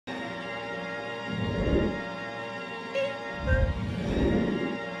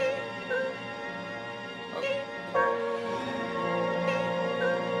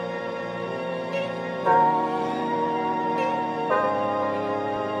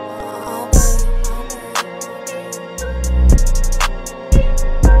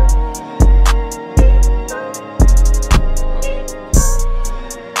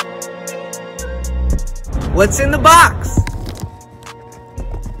What's in the box?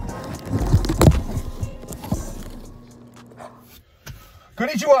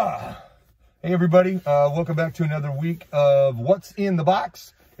 Konnichiwa! Hey everybody, welcome back to another week of What's in the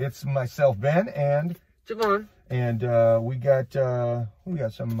Box. It's myself, Ben, and Javon. And we got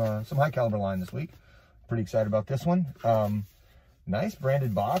some high caliber line this week. Pretty excited about this one. Nice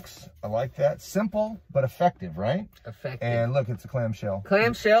branded box. I like that. Simple but effective, right? Effective. And look, it's a clamshell.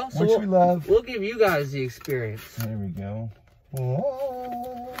 Clamshell, which we love. We'll give you guys the experience. There we go.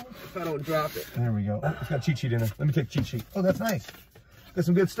 Whoa. If I don't drop it. There we go. Oh, it's got a cheat sheet in it. Let me take a cheat sheet. Oh, that's nice. Got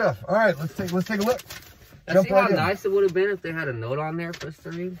some good stuff. All right, let's take a look. See how nice it would have been if they had a note on there for us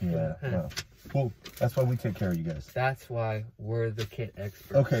to read? Yeah. Well, that's why we take care of you guys. That's why we're the kit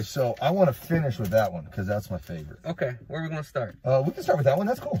experts. Okay, so I want to finish with that one because that's my favorite. Okay, where are we going to start? We can start with that one.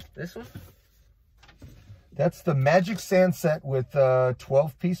 That's cool. This one? That's the Magic Sand Set with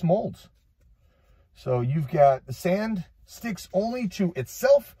 12-piece molds. So you've got the sand sticks only to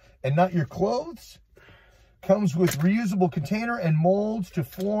itself and not your clothes. Comes with reusable container and molds to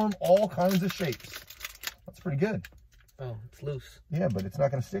form all kinds of shapes. That's pretty good. Oh, it's loose. Yeah, but it's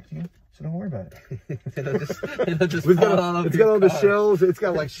not going to stick to you, so don't worry about it. it'll just fall all over. It's got all the shells. It's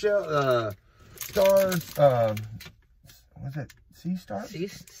got like stars. What's it? Sea stars?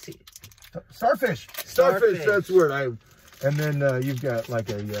 Starfish. Starfish. That's the word. And then you've got like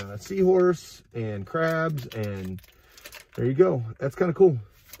a seahorse and crabs, and there you go. That's kind of cool.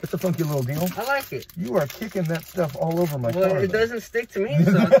 It's a funky little deal. I like it. You are kicking that stuff all over my car. Well, it doesn't stick to me,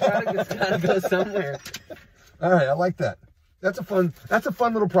 so it's got to go somewhere. All right, I like that. That's a fun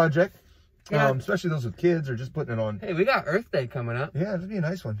little project. Yeah. Especially those with kids or just putting it on. Hey, we got Earth Day coming up. Yeah, it'd be a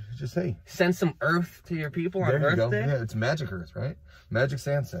nice one. Just hey. Send some Earth to your people on Earth Day. Yeah, it's Magic Earth, right? Magic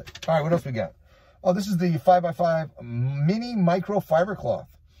Sand Set. All right, what else we got? Oh, this is the 5x5 mini microfiber cloth.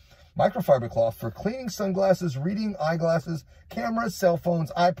 Microfiber cloth for cleaning sunglasses, reading eyeglasses, cameras, cell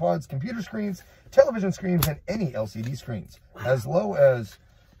phones, iPods, computer screens, television screens, and any LCD screens. Wow. As low as,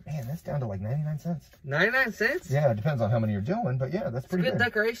 man, that's down to like 99 cents. 99 cents? Yeah, it depends on how many you're doing, but yeah, that's pretty good. Good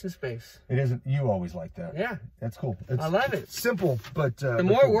decoration space. It isn't, you always like that. Yeah. That's cool. I love it. Simple, but the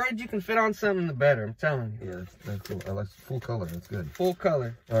more cool. Words you can fit on something, the better, I'm telling you. Yeah, that's cool. I like full color, that's good. Full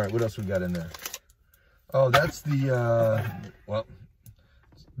color. All right, what else we got in there? Oh, that's the,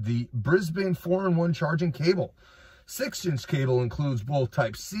 the Brisbane 4-in-1 charging cable. 6-inch cable includes both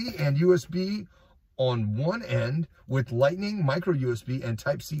Type-C and USB on one end with Lightning, micro USB, and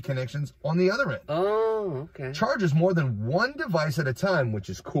Type-C connections on the other end. Oh, okay. Charges more than one device at a time, which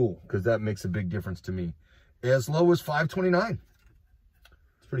is cool because that makes a big difference to me. As low as $529.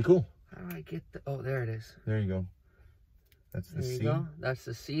 It's pretty cool. How do I get the... Oh, there it is. There you go. That's the C. There you go. That's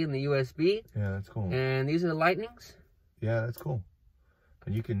the C and the USB. Yeah, that's cool. And these are the Lightnings? Yeah, that's cool.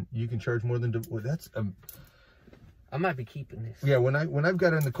 And you can charge more than that's I might be keeping this. Yeah, when I've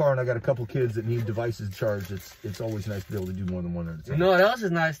got it in the car and I got a couple kids that need devices charged, it's always nice to be able to do more than one at a time. You know what else is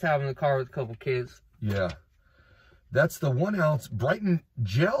nice to have in the car with a couple kids? Yeah. That's the 1-ounce Brighton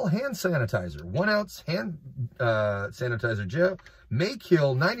gel hand sanitizer. 1-ounce hand sanitizer gel may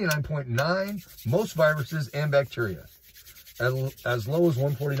kill 99.9 most viruses and bacteria. As low as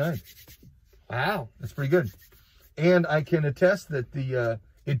 $149. Wow. That's pretty good. And I can attest that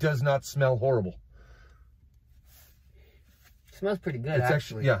it does not smell horrible. It smells pretty good, it's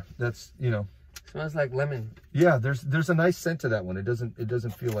actually. Yeah, that's, you know. It smells like lemon. Yeah, there's a nice scent to that one. It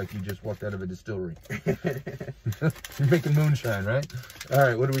doesn't feel like you just walked out of a distillery. You're making moonshine, right? All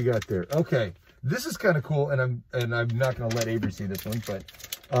right, what do we got there? Okay, this is kind of cool, and I'm not going to let Avery see this one, but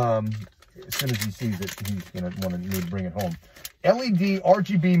as soon as he sees it, he's going to want to bring it home. LED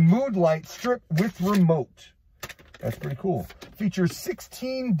RGB mood light strip with remote. That's pretty cool. Features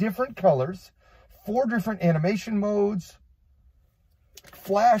 16 different colors, 4 different animation modes,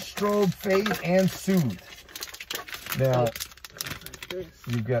 flash, strobe, fade, and soothe. Now,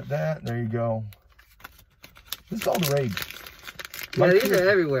 you've got that. There you go. This is all the rage. Yeah, these are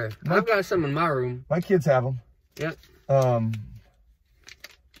everywhere. I've got some in my room. My kids have them. Yep.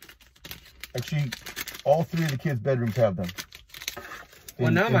 Actually, all 3 of the kids' bedrooms have them.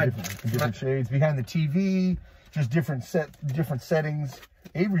 In different shades. Behind the TV, just different settings.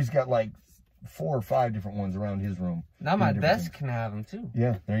 Avery's got like 4 or 5 different ones around his room. Now my desk can have them too.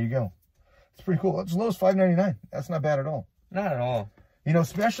 Yeah, there you go. It's pretty cool. It's as low as $5.99. That's not bad at all. Not at all. You know,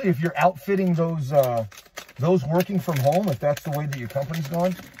 especially if you're outfitting those working from home, if that's the way that your company's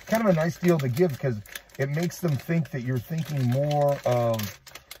going, kind of a nice deal to give because it makes them think that you're thinking more of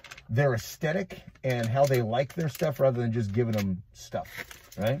their aesthetic and how they like their stuff rather than just giving them stuff,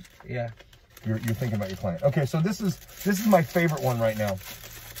 right? Yeah. You're thinking about your client. Okay, so this is my favorite one right now.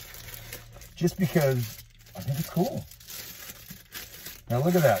 Just because I think it's cool. Now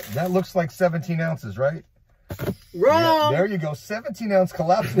look at that. That looks like 17 ounces, right? Wrong! Yeah, there you go. 17-ounce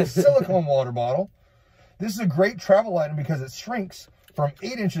collapsible silicone water bottle. This is a great travel item because it shrinks from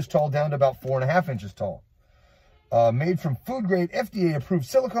 8 inches tall down to about 4.5 inches tall. Made from food-grade FDA-approved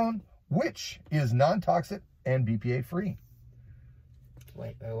silicone, which is non-toxic and BPA free.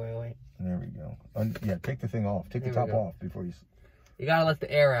 Wait. There we go. Yeah, take the thing off. Take the top off before you... You gotta let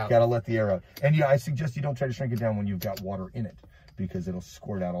the air out. Gotta let the air out. And yeah, I suggest you don't try to shrink it down when you've got water in it, because it'll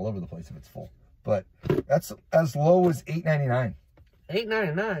squirt out all over the place if it's full. But that's as low as $8.99.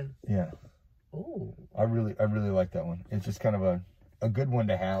 $8.99? Yeah. Ooh. I really like that one. It's just kind of a good one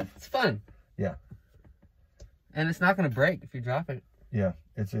to have. It's fun. Yeah. And it's not gonna break if you drop it. Yeah,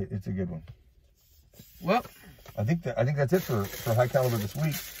 it's a good one. Well, I think that's it for High Caliber this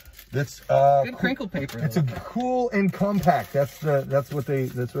week. That's good crinkle paper. It's a cool and compact. That's what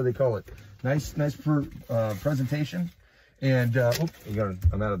they call it. Nice presentation. And oops,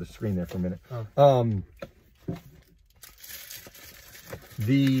 I'm out of the screen there for a minute. Oh.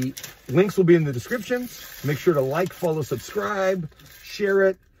 The links will be in the descriptions. Make sure to like, follow, subscribe, share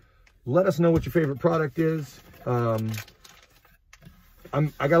it. Let us know what your favorite product is. I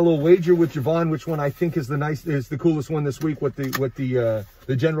got a little wager with Javon, which one I think is the coolest one this week. What the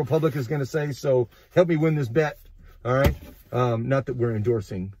general public is going to say. So help me win this bet. All right. Not that we're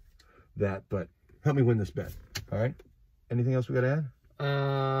endorsing that, but help me win this bet. All right. Anything else we got to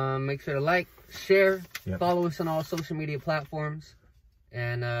add? Make sure to like, share, yep. Follow us on all social media platforms,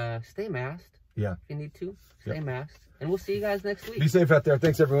 and stay masked. Yeah. If you need to, stay yep. masked. And we'll see you guys next week. Be safe out there.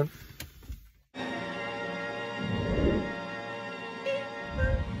 Thanks, everyone.